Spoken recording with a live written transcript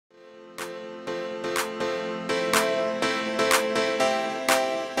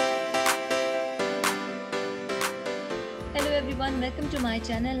everyone, welcome to my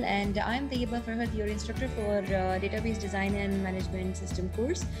channel, and I'm Tayyiba Farhat, your instructor for Database Design and Management System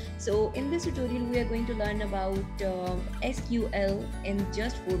course. So in this tutorial we are going to learn about SQL in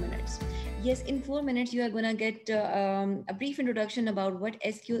just 4 minutes. Yes, in 4 minutes you are going to get a brief introduction about what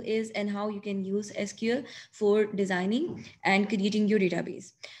SQL is and how you can use SQL for designing and creating your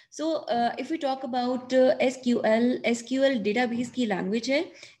database. So if we talk about SQL database की language है.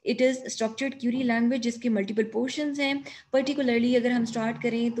 It is structured query language जिसके multiple portions हैं. Particularly अगर हम start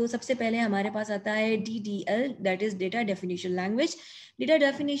करें तो सबसे पहले हमारे पास आता है DDL, that is data definition language. Data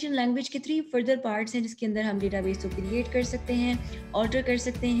definition language के 3 फर्दर पार्ट्स हैं जिसके अंदर हम डेटाबेस को क्रिएट कर सकते हैं, ऑल्टर कर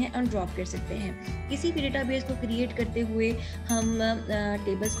सकते हैं और ड्रॉप कर सकते हैं. किसी भी डेटाबेस को क्रिएट करते हुए हम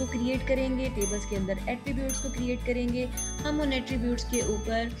टेबल्स को क्रिएट करेंगे, टेबल्स के अंदर एट्रीब्यूट्स को क्रिएट करेंगे. हम उन एट्रीब्यूट्स के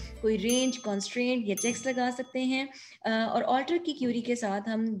ऊपर कोई रेंज, कॉन्स्ट्रेंट या चेक्स लगा सकते हैं और ऑल्टर की क्यूरी के साथ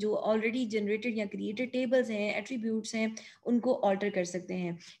हम जो ऑलरेडी जनरेटेड या क्रिएटेड टेबल्स हैं, एट्रीब्यूट्स हैं, उनको ऑल्टर कर सकते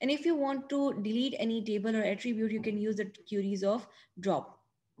हैं. And if you want to delete any table और attribute you can use the curies of drop.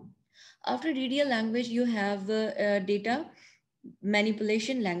 After DDL language, you have data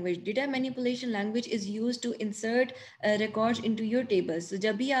manipulation language. Data manipulation language is used to insert records into your tables. So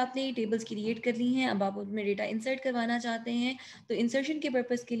जब भी आपने tables create कर ली हैं, अब आप उसमें data insert करवाना चाहते हैं, तो insertion के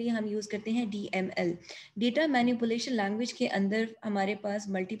purpose के लिए हम use करते हैं DML. Data manipulation language के अंदर हमारे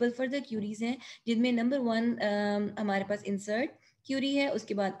पास multiple further queries हैं, जिनमें number 1 हमारे पास insert query है,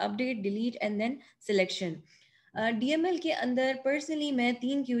 उसके बाद update, delete and then selection. DML के अंदर पर्सनली मैं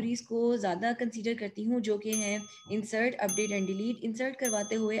 3 क्यूरीज को ज़्यादा कंसीडर करती हूँ, जो कि हैं insert, update and delete. Insert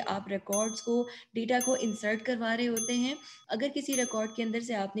करवाते हुए आप रिकॉर्ड्स को, डेटा को इंसर्ट करवा रहे होते हैं. अगर किसी रिकॉर्ड के अंदर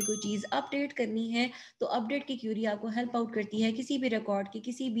से आपने कोई चीज़ अपडेट करनी है तो अपडेट की क्यूरी आपको हेल्प आउट करती है किसी भी रिकॉर्ड के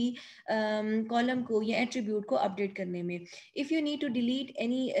किसी भी कॉलम को या एट्रीब्यूट को अपडेट करने में. If you need to delete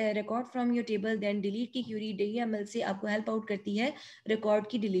any record from your table, then delete की क्यूरी DML से आपको हेल्प आउट करती है रिकॉर्ड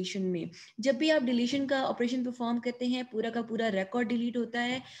की डिलीशन में. जब भी आप डिलीशन का ऑपरेशन फॉर्म करते हैं, पूरा का पूरा रिकॉर्ड डिलीट होता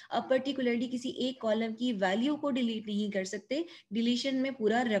है. अब पर्टिकुलरली किसी एक कॉलम की वैल्यू को डिलीट नहीं कर सकते, डिलीशन में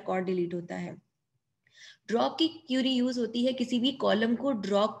पूरा रिकॉर्ड डिलीट होता है. ड्रॉप की क्यूरी यूज होती है किसी भी कॉलम को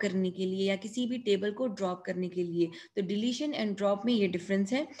ड्रॉप करने के लिए या किसी भी टेबल को ड्रॉप करने के लिए. तो डिलीशन एंड ड्रॉप में ये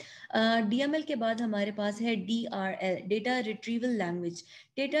डिफरेंस है. DML के बाद हमारे पास है DRL, data retrieval language.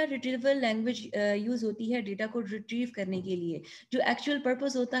 Data retrieval language use होती है डेटा को रिट्रीव करने के लिए. जो एक्चुअल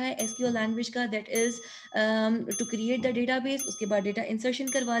पर्पस होता है SQL लैंग्वेज का, that is to create the database. उसके बाद डेटा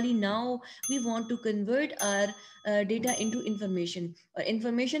इंसर्शन करवा ली. Now we want to convert our data into information, और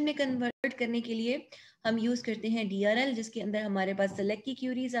इंफॉर्मेशन में कन्वर्ट करने के लिए हम यूज़ करते हैं DRL, जिसके अंदर हमारे पास सेलेक्ट की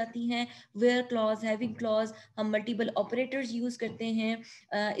क्यूरीज आती हैं, वेयर क्लॉज, हैविंग क्लॉज. हम मल्टीपल ऑपरेटर्स यूज़ करते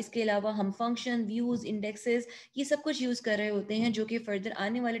हैं. इसके अलावा हम फंक्शन, व्यूज़, इंडेक्सेस, ये सब कुछ यूज़ कर रहे होते हैं, जो कि फर्दर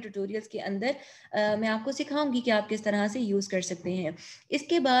आने वाले ट्यूटोरियल्स के अंदर मैं आपको सिखाऊंगी कि आप किस तरह से यूज़ कर सकते हैं.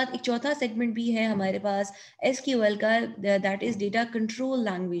 इसके बाद एक चौथा सेगमेंट भी है हमारे पास SQL का, that is data control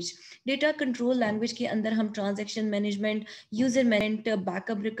language. Data control language के अंदर हम transaction management, user management,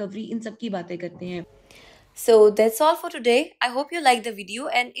 backup, recovery, इन सब की बातें करते हैं. So that's all for today. I hope you like the video,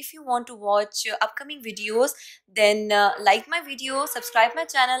 and if you want to watch upcoming videos, then like my video, subscribe my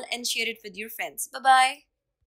channel and share it with your friends. Bye bye.